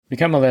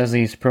Become a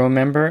Leslie's Pro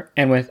member,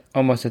 and with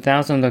almost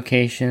 1,000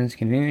 locations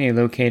conveniently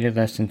located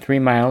less than 3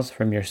 miles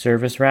from your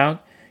service route,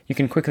 you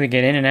can quickly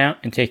get in and out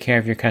and take care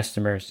of your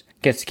customers.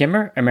 Get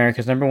Skimmer,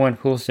 America's #1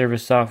 pool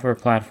service software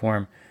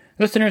platform.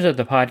 Listeners of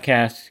the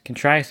podcast can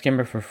try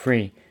Skimmer for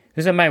free.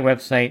 Visit my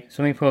website,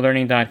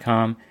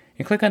 swimmingpoollearning.com,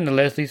 and click on the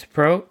Leslie's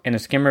Pro and the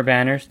Skimmer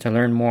banners to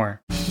learn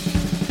more. The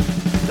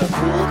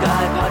Pool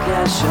Guy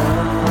Podcast Show.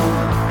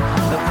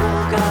 The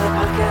Pool Guy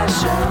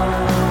Podcast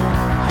Show.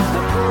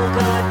 The Pool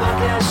Guy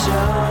Podcast Show.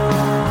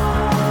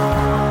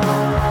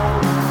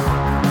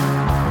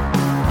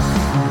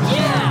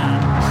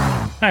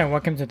 Yeah! Hi,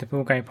 welcome to the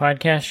Pool Guy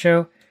Podcast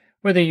Show.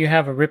 Whether you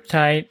have a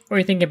Riptide or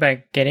you're thinking about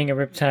getting a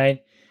Riptide,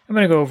 I'm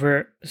going to go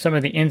over some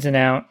of the ins and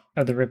outs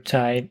of the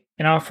Riptide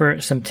and offer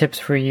some tips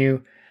for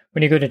you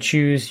when you go to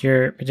choose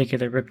your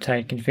particular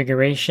Riptide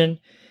configuration.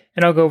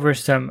 And I'll go over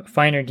some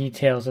finer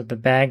details of the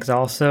bags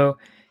also,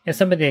 and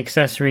some of the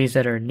accessories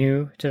that are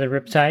new to the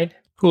Riptide.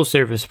 Pool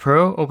Service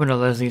Pro. Open a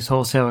Leslie's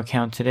wholesale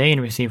account today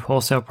and receive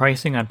wholesale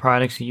pricing on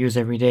products you use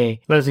every day.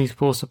 Leslie's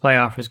Pool Supply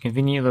offers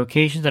convenient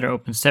locations that are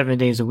open 7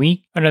 days a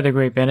week. Another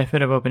great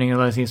benefit of opening a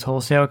Leslie's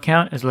wholesale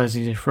account is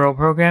Leslie's referral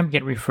program.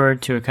 Get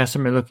referred to a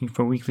customer looking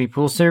for weekly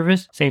pool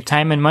service. Save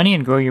time and money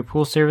and grow your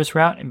pool service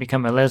route and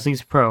become a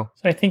Leslie's Pro.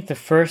 So I think the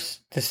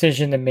first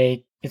decision to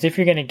make is if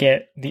you're going to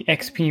get the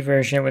XP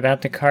version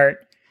without the cart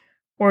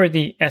or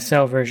the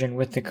SL version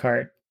with the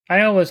cart.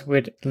 I always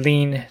would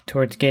lean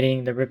towards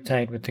getting the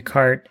Riptide with the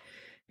cart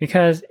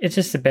because it's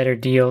just a better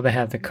deal to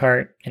have the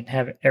cart and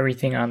have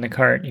everything on the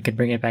cart. You could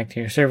bring it back to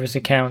your service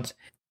accounts.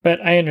 But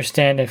I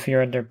understand if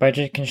you're under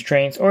budget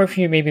constraints or if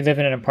you maybe live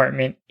in an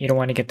apartment, you don't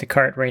want to get the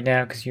cart right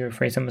now because you're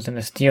afraid someone's going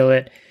to steal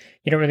it.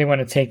 You don't really want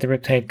to take the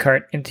Riptide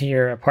cart into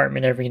your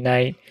apartment every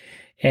night.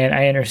 And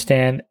I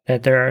understand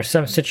that there are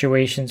some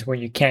situations where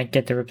you can't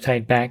get the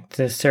Riptide back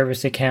to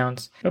service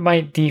accounts. But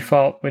my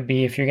default would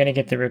be if you're going to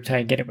get the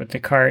Riptide, get it with the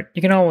cart.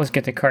 You can always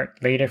get the cart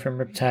later from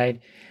Riptide.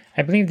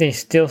 I believe they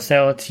still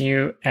sell it to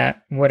you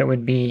at what it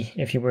would be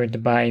if you were to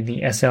buy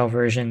the SL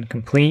version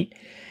complete.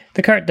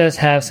 The cart does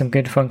have some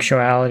good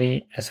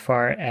functionality as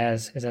far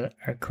as, is that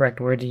a correct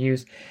word to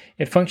use?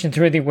 It functions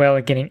really well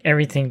at getting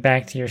everything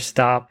back to your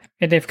stop.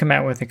 And they've come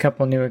out with a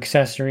couple new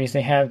accessories.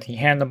 They have the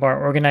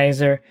handlebar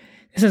organizer.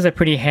 This is a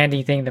pretty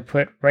handy thing to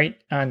put right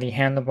on the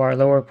handlebar,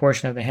 lower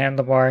portion of the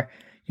handlebar.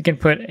 You can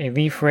put a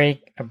leaf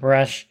rake, a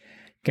brush,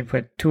 you can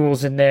put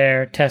tools in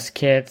there, test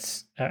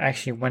kits,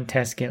 actually one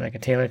test kit, like a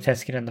Taylor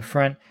test kit on the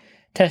front,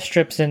 test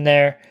strips in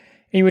there.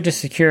 You would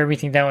just secure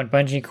everything down with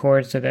bungee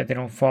cords so that they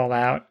don't fall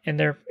out. And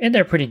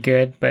they're pretty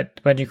good, but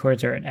the bungee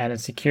cords are an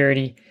added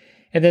security.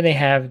 And then they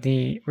have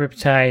the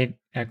Riptide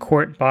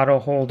quart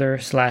bottle holder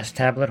 /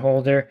 tablet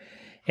holder.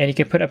 And you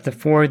can put up to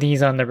 4 of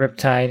these on the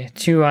Riptide,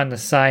 2 on the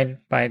side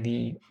by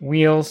the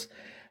wheels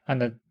on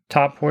the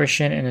top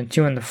portion, and then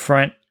 2 on the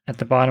front at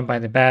the bottom by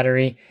the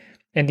battery.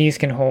 And these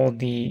can hold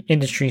the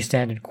industry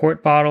standard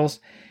quart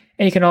bottles.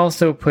 And you can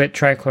also put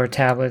trichlor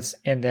tablets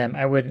in them.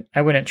 I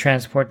wouldn't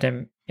transport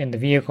them in the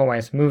vehicle while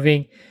it's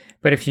moving,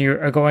 but if you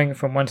are going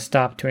from one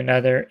stop to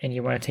another and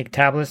you want to take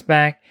tablets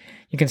back,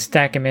 you can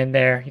stack them in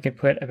there. You can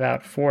put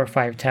about 4 or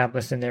 5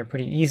 tablets in there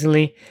pretty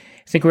easily.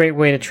 It's a great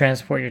way to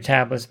transport your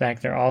tablets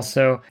back there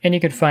also. And you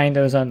can find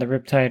those on the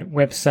Riptide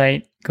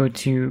website. Go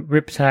to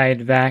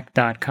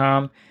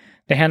riptidevac.com.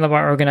 The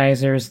handlebar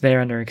organizer is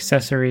there under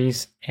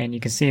accessories, and you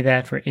can see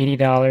that for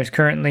 $80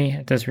 currently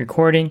at this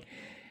recording.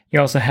 You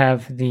also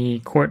have the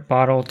quart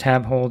bottle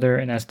tab holder,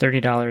 and that's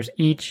 $30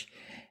 each.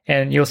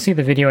 And you'll see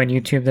the video on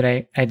YouTube that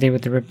I did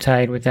with the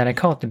Riptide with that. I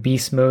call it the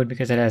beast mode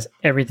because it has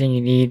everything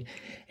you need,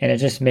 and it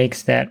just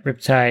makes that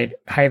Riptide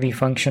highly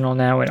functional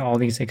now with all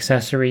these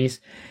accessories.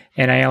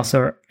 And I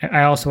also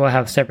will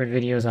have separate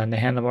videos on the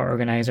handlebar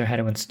organizer, how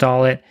to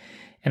install it,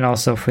 and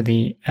also for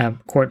the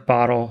quart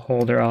bottle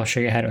holder, I'll show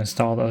you how to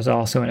install those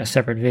also in a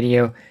separate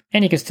video.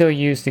 And you can still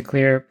use the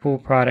clear pool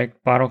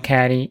product bottle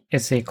caddy.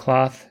 It's a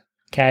cloth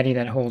caddy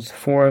that holds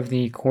 4 of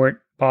the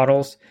quart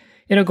bottles.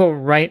 It'll go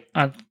right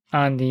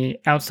on the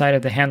outside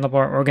of the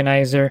handlebar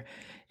organizer,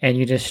 and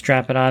you just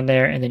strap it on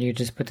there, and then you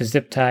just put the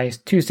zip ties.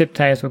 2 zip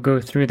ties will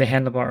go through the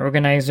handlebar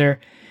organizer,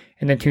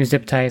 and then 2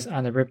 zip ties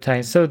on the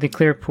Riptide. So the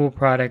clear pool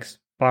products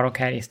bottle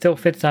caddy still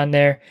fits on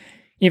there,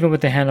 even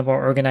with the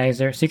handlebar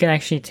organizer. So you can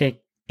actually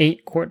take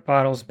 8 quart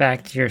bottles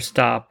back to your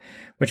stop,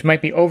 which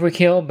might be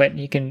overkill, but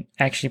you can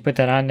actually put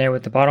that on there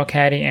with the bottle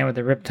caddy and with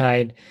the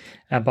Riptide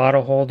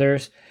bottle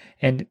holders.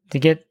 And to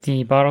get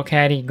the bottle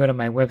caddy, you can go to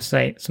my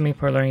website,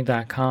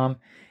 swimmingpoollearning.com.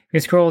 If you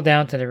scroll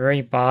down to the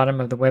very bottom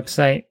of the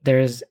website,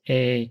 there's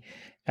a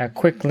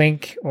quick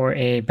link or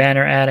a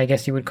banner ad, I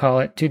guess you would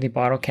call it, to the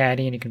bottle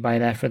caddy, and you can buy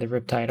that for the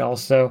Riptide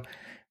also.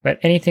 But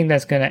anything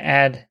that's going to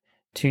add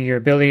to your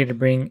ability to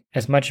bring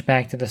as much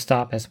back to the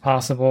stop as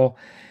possible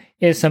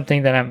is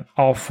something that I'm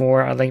all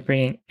for. I like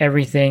bringing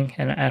everything,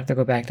 and I have to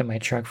go back to my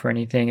truck for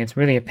anything. It's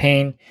really a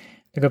pain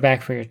to go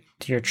back to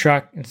your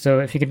truck. And so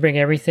if you could bring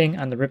everything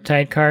on the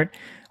Riptide cart,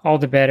 all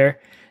the better.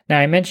 Now,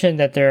 I mentioned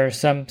that there are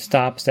some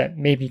stops that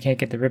maybe you can't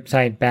get the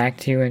Riptide back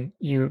to, and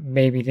you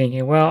may be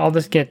thinking, well, I'll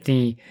just get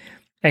the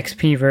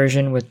XP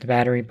version with the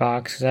battery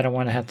box because I don't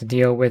want to have to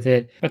deal with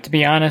it. But to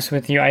be honest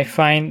with you, I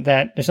find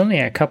that there's only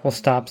a couple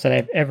stops that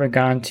I've ever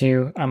gone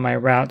to on my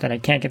route that I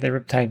can't get the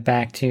Riptide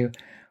back to.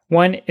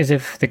 One is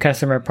if the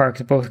customer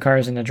parks both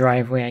cars in the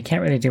driveway. I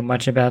can't really do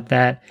much about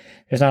that.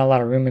 There's not a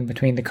lot of room in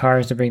between the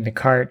cars to bring the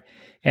cart,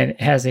 and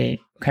it has a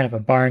kind of a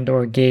barn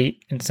door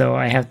gate, and so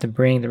I have to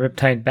bring the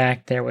Riptide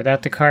back there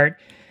without the cart.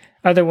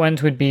 Other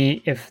ones would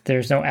be if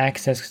there's no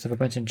access because of a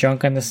bunch of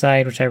junk on the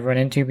side, which I've run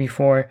into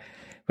before.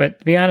 But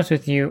to be honest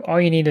with you,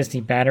 all you need is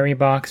the battery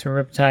box from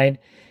Riptide,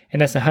 and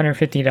that's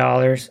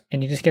 $150,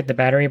 and you just get the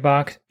battery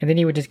box, and then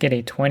you would just get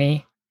a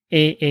 20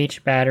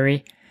 AH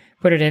battery,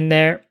 put it in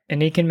there,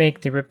 and you can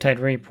make the Riptide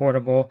very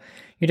portable.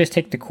 You just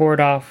take the cord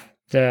off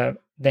the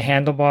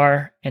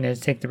handlebar, and then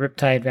take the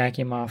Riptide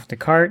vacuum off the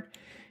cart,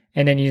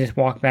 and then you just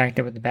walk back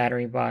there with the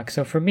battery box.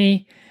 So for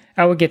me,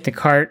 I would get the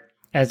cart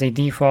as a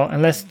default,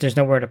 unless there's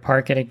nowhere to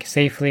park it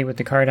safely with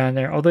the cart on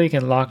there, although you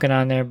can lock it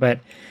on there, but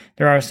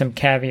there are some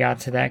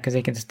caveats to that because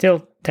they can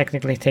still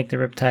technically take the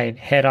Riptide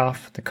head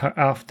off the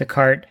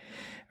cart,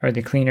 or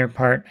the cleaner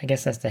part. I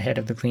guess that's the head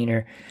of the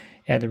cleaner,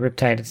 the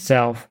Riptide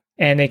itself.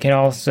 And they can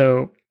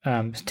also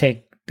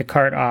take the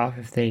cart off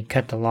if they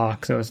cut the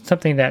lock. So it's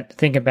something that to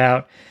think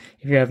about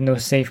if you have no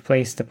safe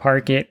place to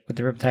park it with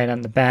the Riptide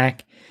on the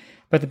back.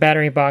 But the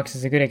battery box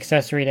is a good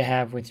accessory to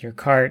have with your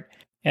cart.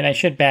 And I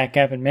should back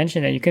up and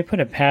mention that you could put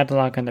a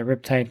padlock on the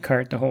Riptide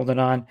cart to hold it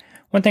on.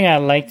 One thing I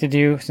like to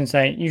do, since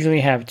I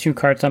usually have 2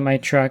 carts on my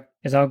truck,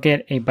 is I'll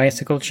get a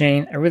bicycle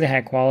chain, a really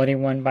high quality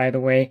one, by the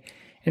way.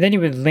 And then you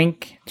would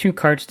link 2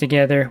 carts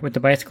together with the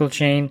bicycle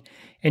chain,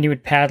 and you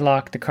would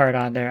padlock the cart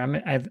on there.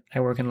 I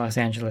work in Los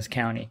Angeles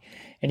County.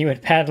 And you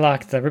would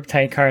padlock the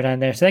Riptide cart on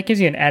there. So that gives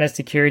you an added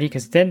security,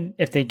 because then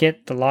if they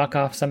get the lock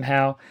off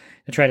somehow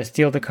to try to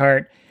steal the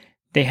cart,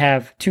 they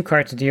have 2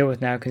 carts to deal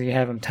with now because you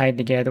have them tied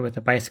together with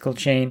a bicycle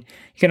chain.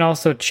 You can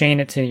also chain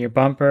it to your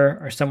bumper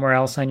or somewhere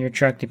else on your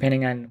truck,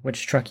 depending on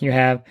which truck you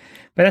have.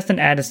 But that's an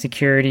added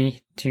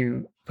security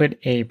to put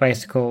a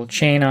bicycle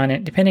chain on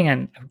it, depending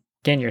on,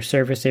 again, your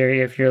service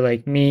area. If you're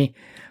like me,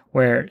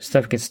 where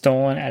stuff gets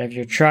stolen out of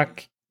your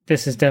truck,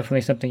 this is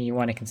definitely something you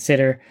want to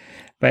consider.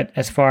 But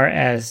as far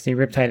as the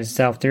Riptide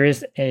itself, there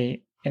is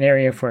an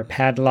area for a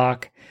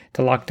padlock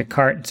to lock the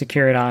cart and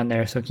secure it on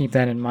there, so keep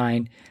that in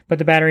mind. But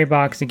the battery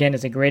box, again,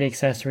 is a great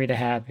accessory to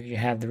have if you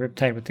have the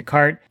Riptide with the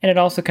cart. And it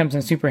also comes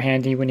in super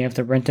handy when you have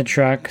to rent a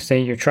truck.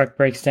 Say your truck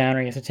breaks down or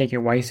you have to take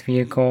your wife's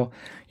vehicle.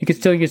 You could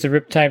still use the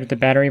Riptide with the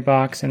battery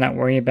box and not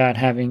worry about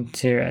having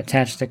to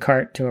attach the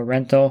cart to a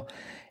rental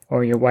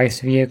or your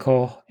wife's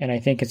vehicle. And I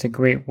think it's a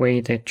great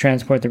way to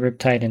transport the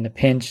Riptide in the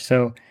pinch.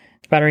 So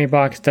the battery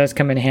box does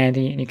come in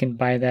handy, and you can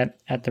buy that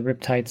at the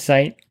Riptide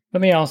site. Let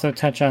me also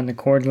touch on the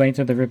cord length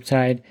of the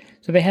Riptide.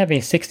 So they have a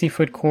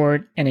 60-foot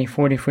cord and a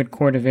 40-foot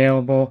cord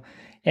available.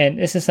 And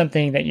this is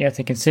something that you have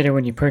to consider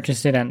when you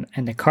purchase it on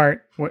the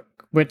cart.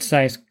 What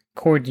size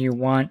cord do you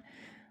want?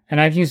 And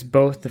I've used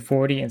both the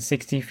 40 and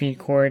 60 feet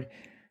cord.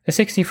 The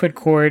 60-foot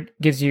cord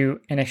gives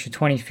you an extra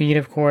 20 feet,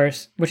 of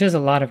course, which is a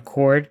lot of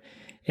cord.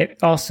 It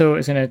also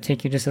is going to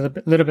take you just a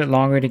little bit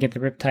longer to get the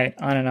Riptide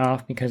on and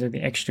off because of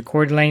the extra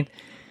cord length.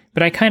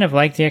 But I kind of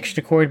like the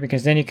extra cord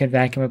because then you can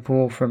vacuum a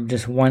pool from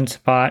just one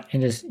spot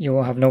and you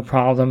will have no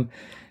problem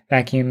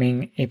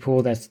vacuuming a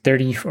pool that's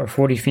 30 or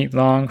 40 feet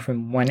long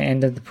from one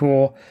end of the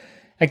pool.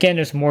 Again,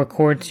 there's more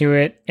cord to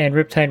it, and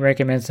Riptide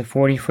recommends the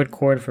 40-foot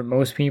cord for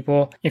most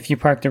people. If you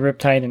park the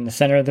Riptide in the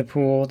center of the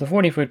pool, the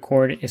 40-foot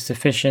cord is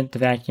sufficient to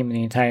vacuum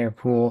the entire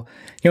pool.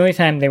 The only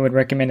time they would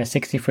recommend a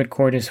 60-foot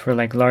cord is for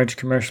like large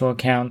commercial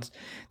accounts,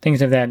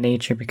 things of that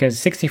nature, because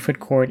 60-foot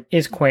cord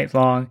is quite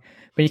long.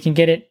 But you can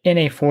get it in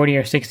a 40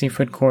 or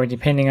 60-foot cord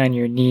depending on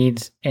your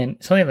needs, and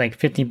it's only like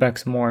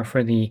 $50 more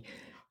for the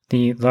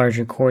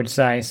larger cord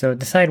size. So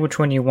decide which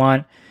one you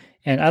want.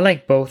 And I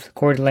like both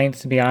cord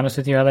lengths, to be honest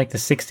with you. I like the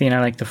 60 and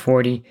I like the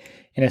 40,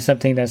 and it's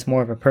something that's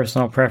more of a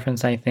personal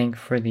preference, I think,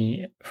 for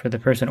the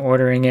person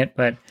ordering it.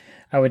 But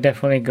I would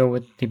definitely go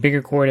with the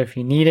bigger cord if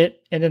you need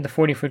it, and then the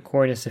 40-foot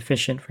cord is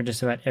sufficient for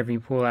just about every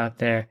pool out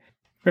there.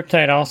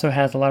 Riptide also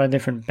has a lot of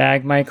different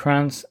bag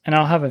microns, and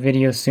I'll have a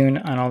video soon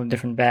on all the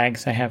different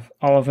bags. I have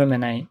all of them,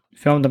 and I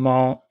filmed them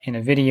all in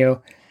a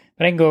video,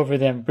 but I can go over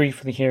them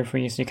briefly here for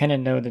you so you kind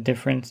of know the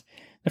difference.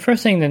 The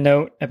first thing to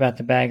note about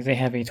the bags, they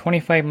have a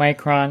 25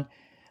 micron,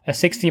 a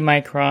 60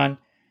 micron,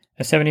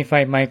 a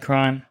 75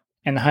 micron,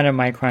 and the 100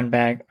 micron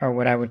bag are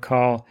what I would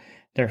call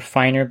their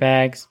finer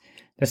bags.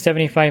 The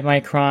 75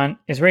 micron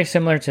is very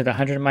similar to the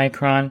 100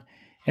 micron,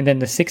 and then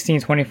the 60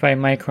 and 25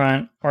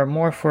 micron are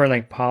more for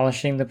like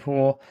polishing the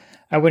pool.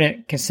 I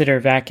wouldn't consider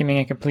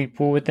vacuuming a complete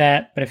pool with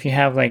that, but if you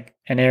have like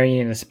an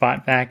area in the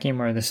spot vacuum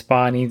or the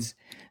spa needs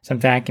some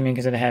vacuuming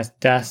because it has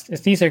dust,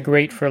 these are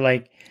great for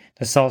like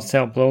the salt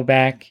cell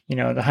blowback. You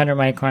know, the 100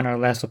 micron or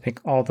less will pick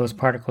all those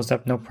particles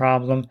up, no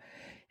problem.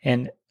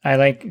 And I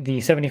like the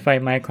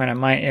 75 micron in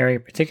my area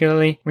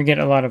particularly. We get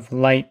a lot of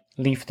light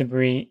leaf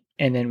debris,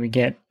 and then we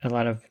get a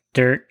lot of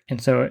dirt,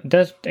 and so it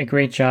does a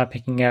great job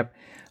picking up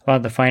a lot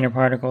of the finer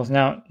particles.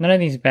 Now, none of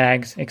these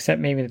bags,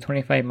 except maybe the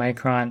 25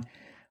 micron,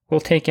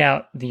 will take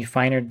out the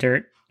finer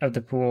dirt of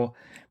the pool.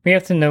 We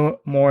have to know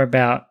more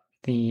about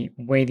the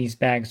way these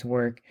bags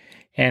work.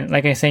 And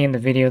like I say in the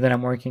video that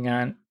I'm working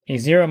on, a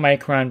 0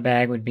 micron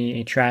bag would be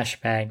a trash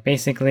bag.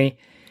 Basically,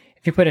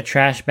 if you put a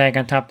trash bag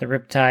on top of the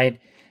Riptide,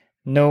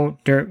 no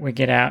dirt would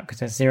get out because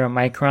that's 0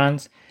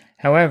 microns.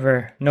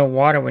 However, no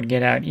water would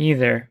get out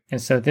either.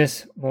 And so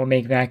this will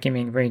make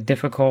vacuuming very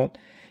difficult.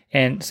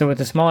 And so with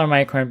the smaller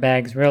micron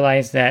bags,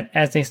 realize that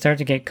as they start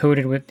to get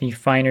coated with the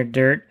finer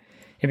dirt,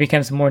 it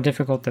becomes more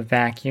difficult to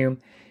vacuum.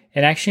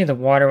 And actually the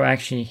water will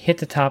actually hit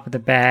the top of the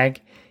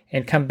bag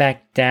and come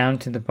back down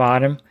to the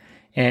bottom.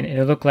 And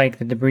it'll look like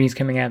the debris is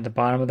coming out of the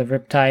bottom of the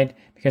Riptide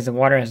because the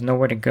water has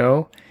nowhere to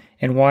go.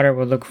 And water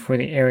will look for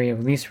the area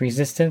of least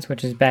resistance,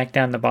 which is back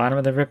down the bottom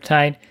of the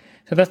Riptide.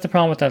 So that's the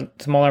problem with the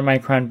smaller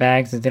micron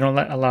bags, is they don't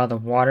let a lot of the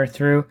water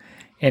through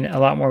and a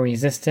lot more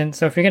resistance.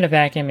 So if you're going to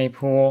vacuum a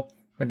pool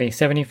with a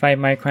 75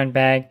 micron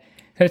bag,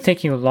 it's going to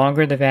take you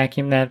longer to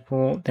vacuum that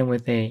pool than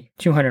with a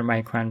 200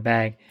 micron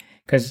bag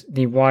because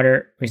the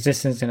water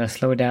resistance is going to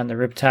slow down the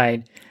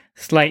Riptide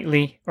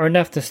slightly or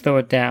enough to slow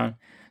it down.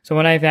 So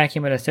when I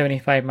vacuum with a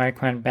 75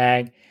 micron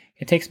bag,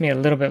 it takes me a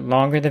little bit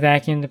longer to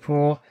vacuum the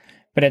pool,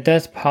 but it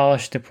does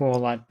polish the pool a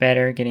lot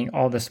better, getting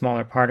all the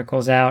smaller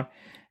particles out.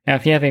 Now,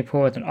 if you have a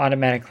pool with an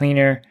automatic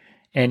cleaner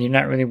and you're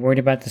not really worried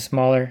about the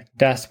smaller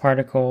dust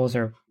particles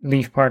or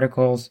leaf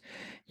particles,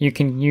 you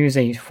can use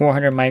a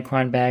 400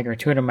 micron bag or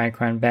 200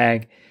 micron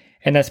bag,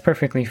 and that's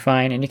perfectly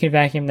fine. And you can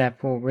vacuum that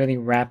pool really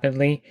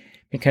rapidly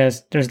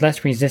because there's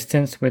less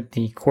resistance with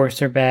the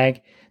coarser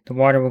bag. The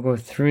water will go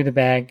through the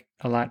bag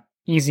a lot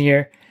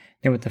easier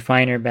than with the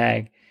finer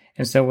bag.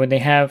 And so when they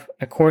have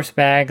a coarse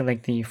bag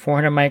like the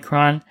 400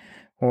 micron,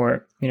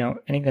 or, I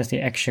think that's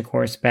the extra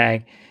coarse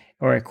bag,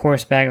 or a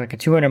coarse bag like a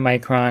 200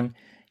 micron,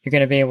 you're going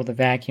to be able to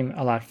vacuum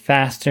a lot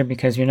faster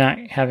because you're not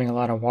having a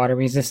lot of water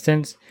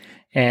resistance,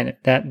 and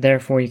that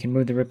therefore you can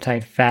move the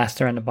Riptide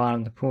faster on the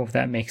bottom of the pool, if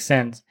that makes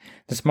sense.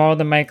 The smaller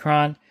the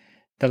micron,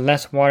 the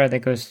less water that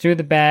goes through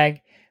the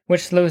bag,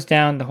 which slows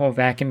down the whole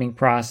vacuuming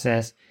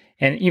process.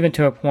 And even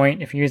to a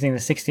point, if you're using the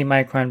 60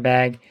 micron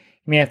bag,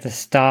 you may have to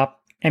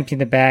stop, empty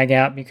the bag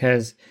out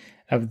because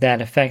of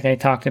that effect I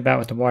talked about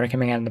with the water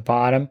coming out of the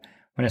bottom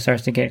when it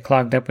starts to get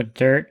clogged up with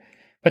dirt.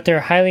 But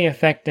they're highly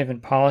effective in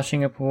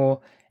polishing a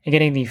pool and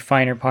getting the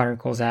finer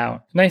particles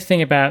out. The nice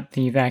thing about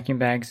the vacuum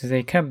bags is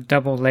they come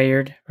double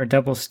layered or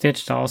double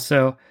stitched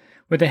also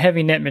with a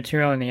heavy net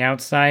material on the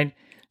outside.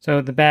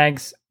 So the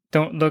bags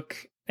don't look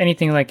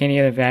anything like any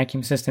other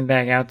vacuum system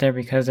bag out there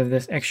because of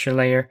this extra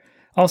layer.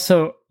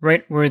 Also,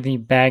 right where the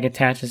bag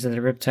attaches to the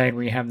Riptide,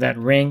 where you have that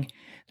ring,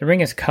 the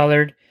ring is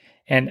colored,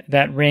 and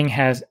that ring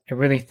has a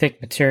really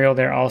thick material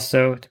there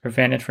also to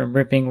prevent it from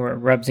ripping where it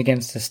rubs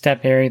against the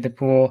step area of the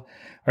pool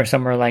or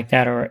somewhere like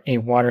that, or a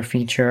water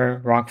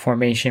feature, rock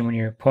formation when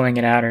you're pulling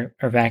it out or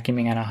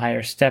vacuuming on a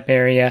higher step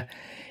area.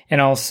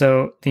 And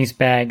also, these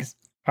bags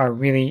are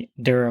really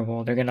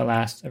durable. They're going to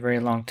last a very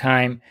long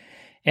time.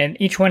 And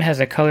each one has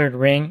a colored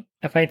ring.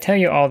 If I tell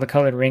you all the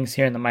colored rings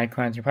here in the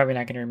microns, you're probably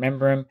not going to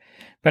remember them,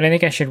 but I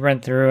think I should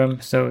run through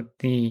them. So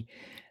the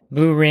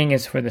blue ring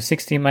is for the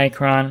 60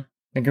 micron.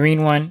 The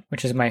green one,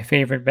 which is my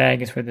favorite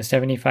bag, is for the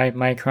 75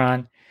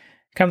 micron.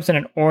 It comes in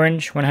an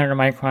orange 100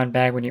 micron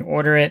bag when you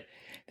order it.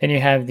 Then you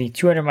have the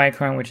 200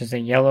 micron, which is a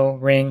yellow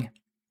ring.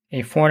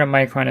 A 400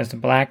 micron is the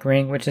black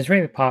ring, which is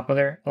really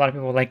popular. A lot of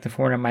people like the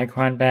 400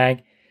 micron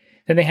bag.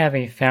 Then they have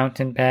a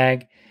fountain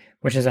bag,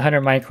 which is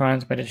 100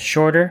 microns, but it's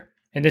shorter.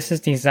 And this is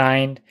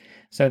designed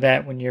so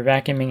that when you're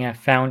vacuuming a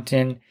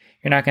fountain,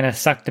 you're not going to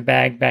suck the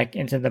bag back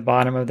into the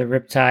bottom of the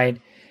Riptide.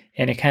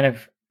 And it kind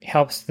of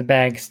helps the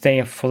bag stay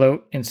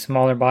afloat in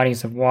smaller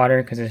bodies of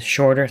water because it's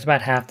shorter. It's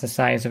about half the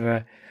size of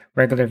a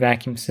regular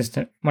vacuum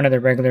system, one of the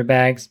regular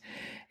bags.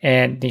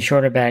 And the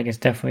shorter bag is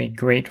definitely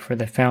great for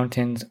the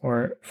fountains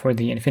or for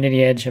the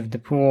infinity edge of the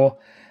pool.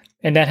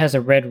 And that has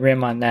a red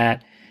rim on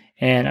that.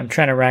 And I'm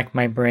trying to rack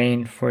my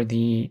brain for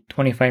the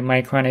 25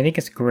 micron. I think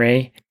it's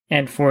gray.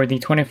 And for the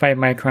 25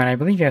 micron, I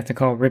believe you have to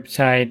call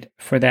Riptide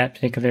for that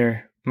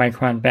particular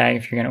micron bag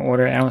if you're going to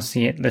order it. I don't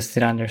see it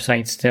listed on their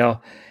site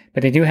still.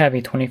 But they do have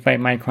a 25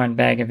 micron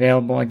bag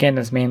available. Again,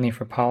 that's mainly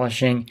for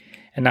polishing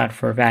and not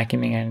for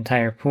vacuuming an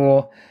entire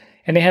pool.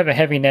 And they have a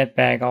heavy net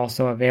bag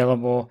also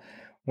available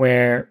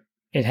where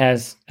it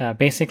has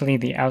basically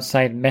the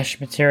outside mesh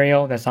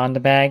material that's on the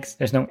bags.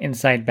 There's no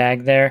inside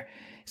bag there.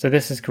 So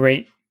this is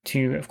great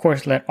to, of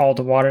course, let all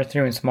the water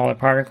through in smaller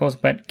particles,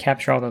 but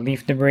capture all the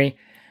leaf debris.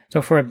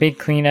 So for a big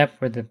cleanup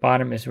where the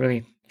bottom is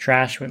really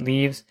trash with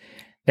leaves,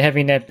 the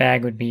heavy net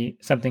bag would be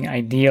something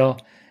ideal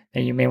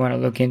that you may want to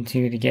look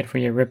into to get for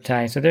your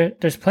Riptide. So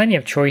there's plenty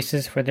of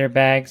choices for their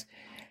bags.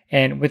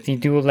 And with the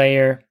dual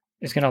layer,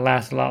 it's going to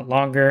last a lot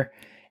longer.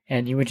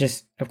 And you would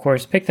just, of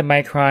course, pick the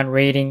micron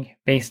rating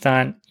based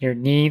on your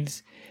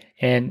needs.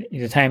 And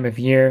the time of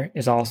year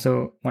is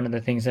also one of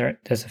the things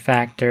that's a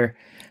factor.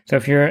 So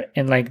if you're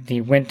in like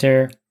the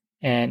winter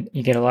and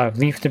you get a lot of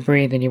leaf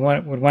debris, then you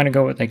would want to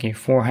go with like a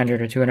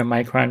 400 or 200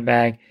 micron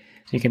bag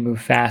so you can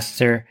move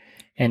faster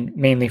and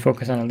mainly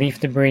focus on the leaf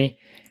debris.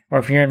 Or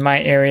if you're in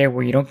my area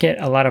where you don't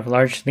get a lot of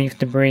large leaf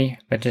debris,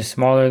 but just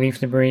smaller leaf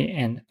debris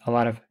and a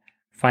lot of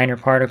finer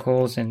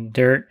particles and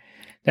dirt,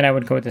 then I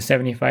would go with the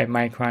 75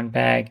 micron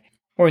bag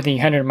or the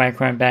 100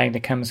 micron bag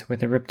that comes with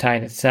the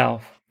Riptide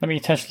itself. Let me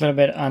touch a little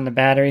bit on the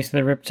batteries of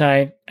the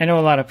Riptide. I know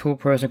a lot of pool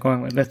pros are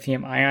going with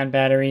lithium ion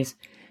batteries.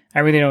 I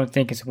really don't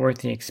think it's worth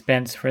the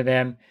expense for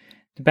them.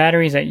 The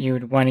batteries that you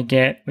would want to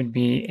get would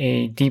be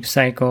a deep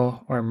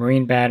cycle or a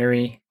marine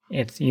battery.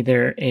 It's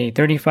either a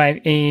 35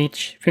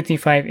 AH,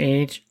 55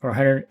 AH, or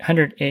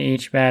 100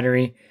 AH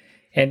battery.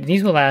 And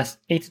these will last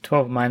 8 to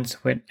 12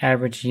 months with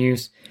average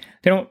use.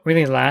 They don't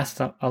really last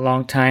a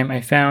long time.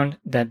 I found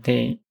that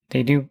they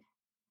do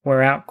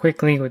wear out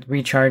quickly with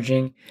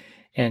recharging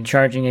and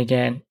charging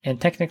again. And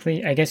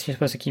technically, I guess you're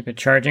supposed to keep it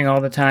charging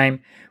all the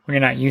time when you're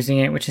not using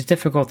it, which is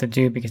difficult to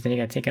do because then you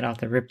got to take it off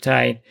the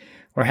Riptide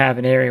or have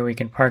an area where you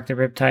can park the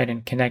Riptide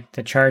and connect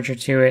the charger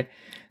to it.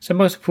 So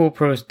most pool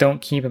pros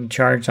don't keep them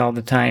charged all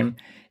the time,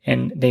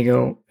 and they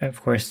run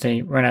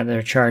out of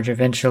their charge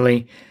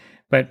eventually.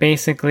 But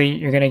basically,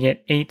 you're going to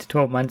get 8 to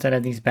 12 months out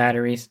of these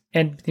batteries.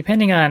 And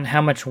depending on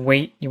how much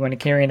weight you want to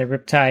carry in the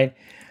Riptide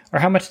or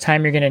how much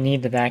time you're going to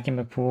need to vacuum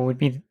a pool would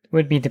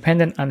be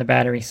dependent on the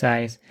battery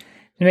size.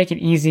 To make it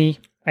easy,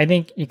 I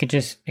think you could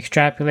just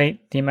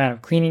extrapolate the amount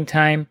of cleaning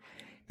time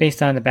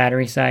based on the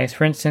battery size.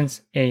 For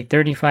instance, a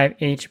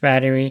 35H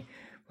battery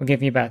will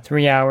give you about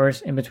 3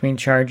 hours in between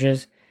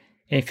charges.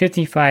 A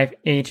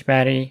 55H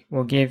battery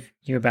will give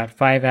you about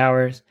 5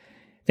 hours.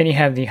 Then you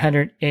have the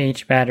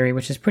 100H battery,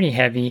 which is pretty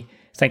heavy.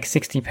 It's like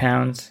 60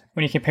 pounds.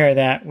 When you compare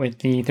that with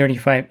the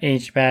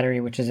 35H battery,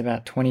 which is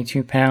about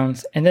 22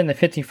 pounds. And then the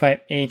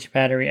 55H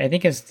battery, I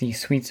think is the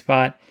sweet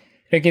spot.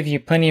 It'll give you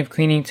plenty of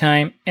cleaning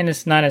time, and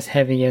it's not as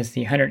heavy as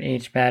the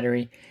 100H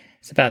battery.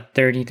 It's about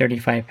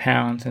 35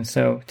 pounds. And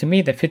so to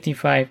me, the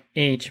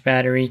 55H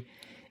battery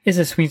is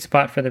a sweet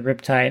spot for the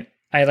Riptide.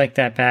 I like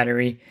that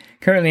battery.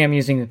 Currently, I'm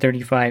using the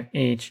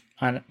 35H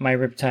on my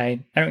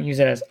Riptide. I don't use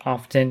it as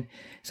often,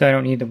 so I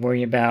don't need to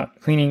worry about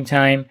cleaning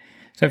time.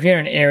 So if you're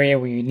in an area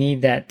where you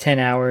need that 10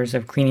 hours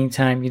of cleaning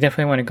time, you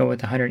definitely want to go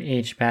with the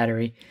 100H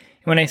battery.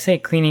 And when I say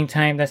cleaning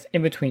time, that's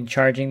in between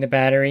charging the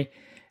battery.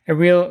 A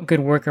real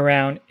good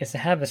workaround is to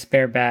have a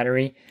spare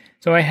battery.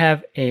 So I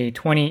have a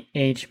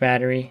 20H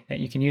battery that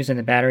you can use in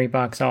the battery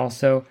box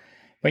also,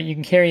 but you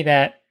can carry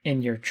that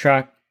in your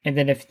truck. And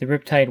then if the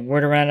Riptide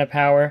were to run out of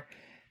power,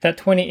 that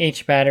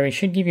 20H battery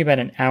should give you about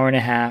an hour and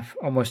a half,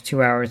 almost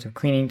 2 hours of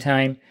cleaning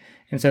time.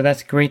 And so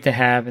that's great to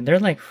have. And they're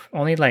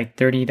only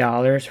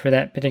 $30 for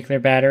that particular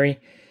battery.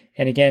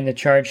 And again, the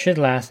charge should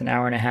last an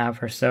hour and a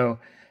half or so.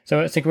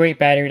 So it's a great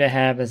battery to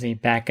have as a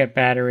backup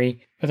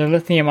battery. But the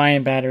lithium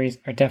ion batteries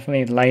are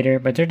definitely lighter,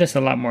 but they're just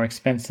a lot more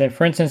expensive.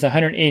 For instance, a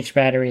 100H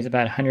battery is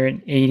about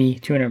 $180,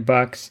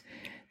 $200.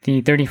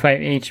 The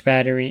 35H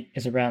battery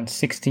is around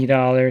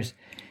 $60.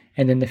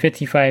 And then the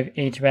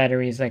 55H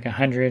battery is like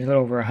 $100, a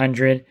little over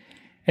 $100.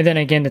 And then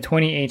again, the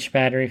 20H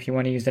battery, if you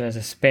want to use it as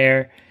a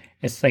spare,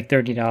 it's like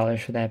 $30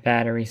 for that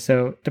battery.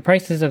 So the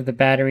prices of the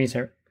batteries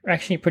are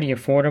actually pretty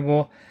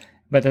affordable,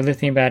 but the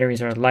lithium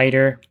batteries are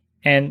lighter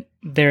and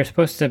they're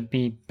supposed to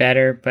be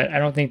better, but I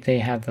don't think they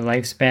have the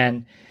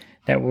lifespan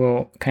that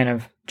will kind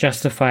of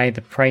justify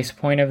the price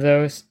point of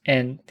those.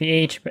 And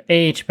the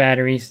AH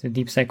batteries, the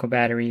deep cycle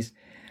batteries,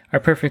 are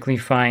perfectly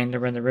fine to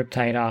run the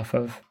Riptide off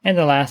of. And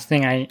the last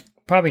thing I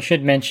probably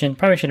should have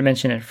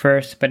mentioned it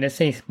first, but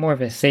it's more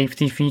of a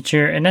safety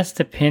feature, and that's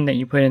the pin that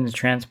you put in the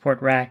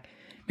transport rack.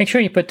 Make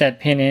sure you put that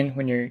pin in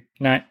when you're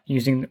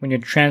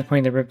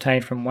transporting the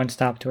Riptide from one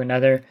stop to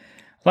another.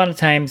 A lot of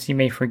times you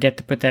may forget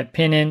to put that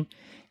pin in,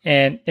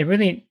 and it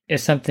really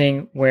is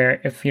something where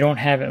if you don't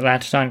have it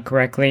latched on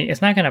correctly,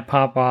 it's not going to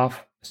pop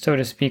off, so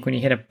to speak, when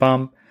you hit a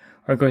bump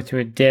or go through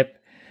a dip.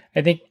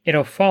 I think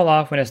it'll fall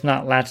off when it's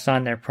not latched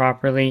on there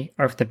properly,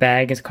 or if the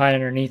bag is caught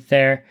underneath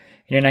there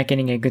and you're not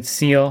getting a good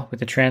seal with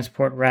the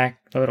transport rack,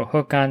 the little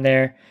hook on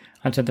there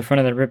onto the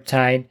front of the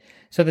Riptide.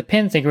 So the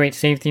pin's a great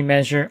safety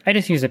measure. I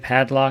just use a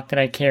padlock that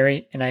I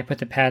carry, and I put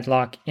the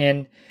padlock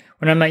in.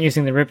 When I'm not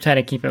using the Riptide,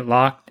 I keep it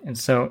locked. And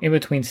so in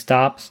between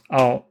stops,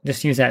 I'll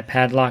just use that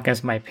padlock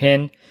as my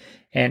pin.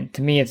 And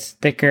to me, it's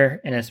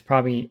thicker and it's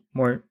probably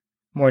more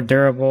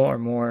durable or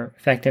more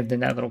effective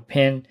than that little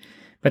pin.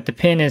 But the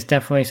pin is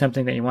definitely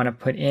something that you want to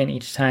put in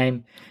each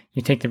time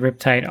you take the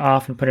Riptide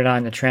off and put it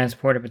on the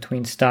transporter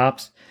between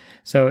stops.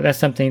 So that's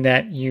something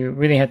that you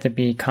really have to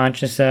be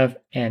conscious of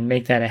and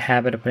make that a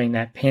habit of putting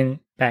that pin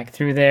back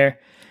through there.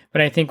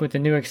 But I think with the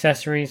new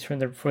accessories for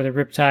the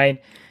Riptide,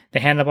 the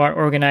handlebar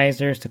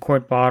organizers, the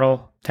quart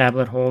bottle,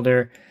 tablet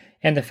holder,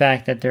 and the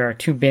fact that there are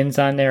 2 bins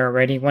on there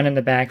already, one in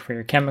the back for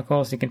your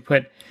chemicals. You can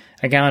put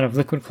a gallon of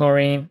liquid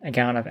chlorine, a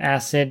gallon of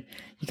acid.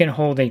 You can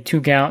hold a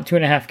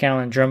 2.5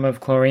 gallon drum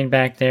of chlorine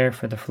back there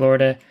for the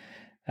Florida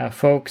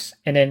folks.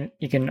 And then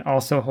you can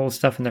also hold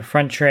stuff in the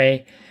front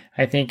tray.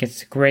 I think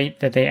it's great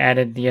that they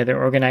added the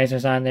other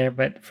organizers on there.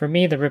 But for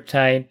me, the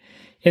Riptide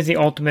is the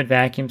ultimate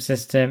vacuum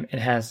system. It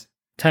has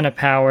a ton of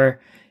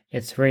power.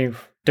 It's very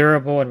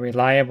durable and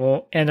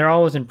reliable, and they're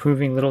always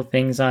improving little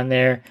things on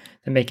there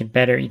to make it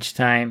better each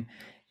time.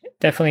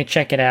 definitely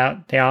check it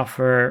out. They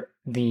offer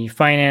the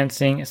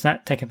financing. It's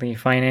not technically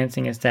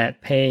financing, it's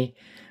that pay,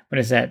 what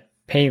is that?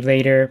 Pay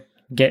later,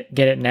 get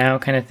it now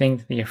kind of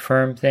thing, the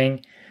Affirm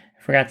thing.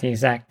 I forgot the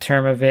exact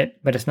term of it,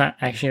 but it's not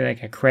actually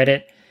like a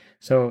credit.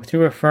 So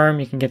through Affirm,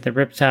 you can get the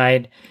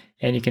Riptide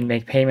and you can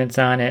make payments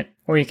on it,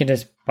 or you can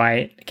just buy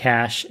it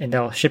cash and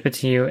they'll ship it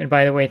to you. And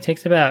by the way, it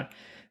takes about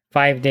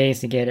 5 days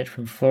to get it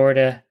from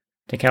Florida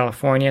to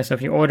California. So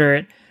if you order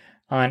it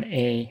on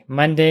a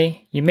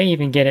Monday, you may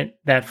even get it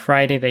that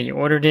Friday that you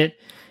ordered it.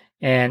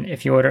 And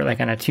if you order it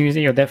like on a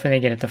Tuesday, you'll definitely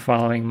get it the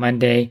following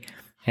Monday.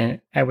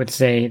 And I would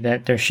say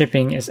that their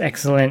shipping is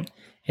excellent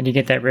and you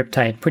get that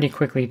Riptide pretty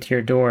quickly to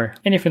your door.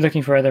 And if you're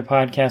looking for other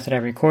podcasts that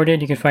I've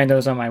recorded, you can find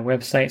those on my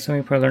website,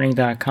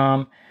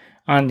 swimmingpoollearning.com.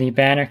 On the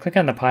banner, click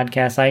on the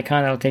podcast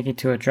icon. That'll take you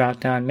to a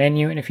drop-down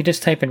menu. And if you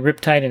just type in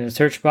Riptide in the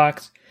search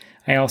box,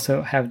 I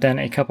also have done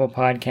a couple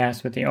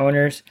podcasts with the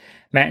owners,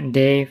 Matt and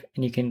Dave,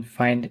 and you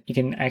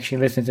can actually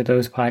listen to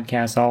those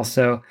podcasts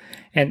also.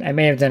 And I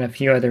may have done a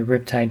few other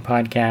Riptide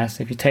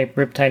podcasts. If you type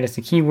Riptide as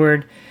the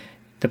keyword,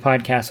 the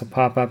podcast will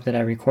pop up that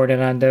I recorded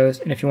on those.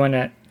 And if you want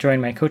to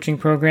join my coaching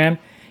program, you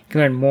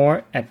can learn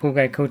more at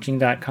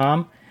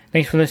poolguycoaching.com.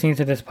 Thanks for listening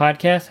to this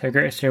podcast. Have a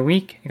great rest of your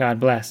week. God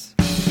bless.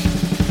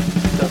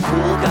 The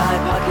Pool Guy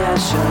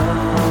Podcast Show.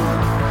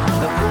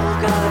 The Pool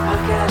Guy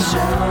Podcast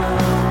Show.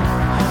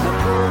 The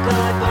Pool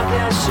Guy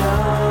Podcast Show.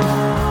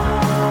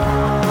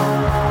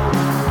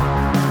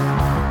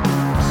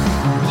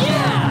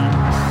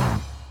 Yeah!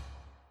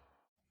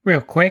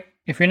 Real quick,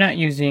 if you're not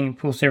using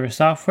pool service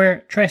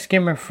software, try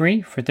Skimmer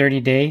free for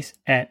 30 days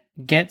at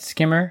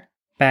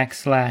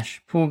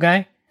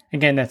getskimmer.com/poolguy.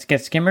 Again, that's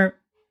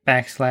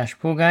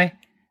getskimmer.com/poolguy.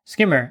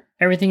 Skimmer,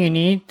 everything you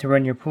need to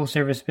run your pool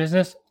service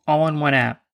business all in one app.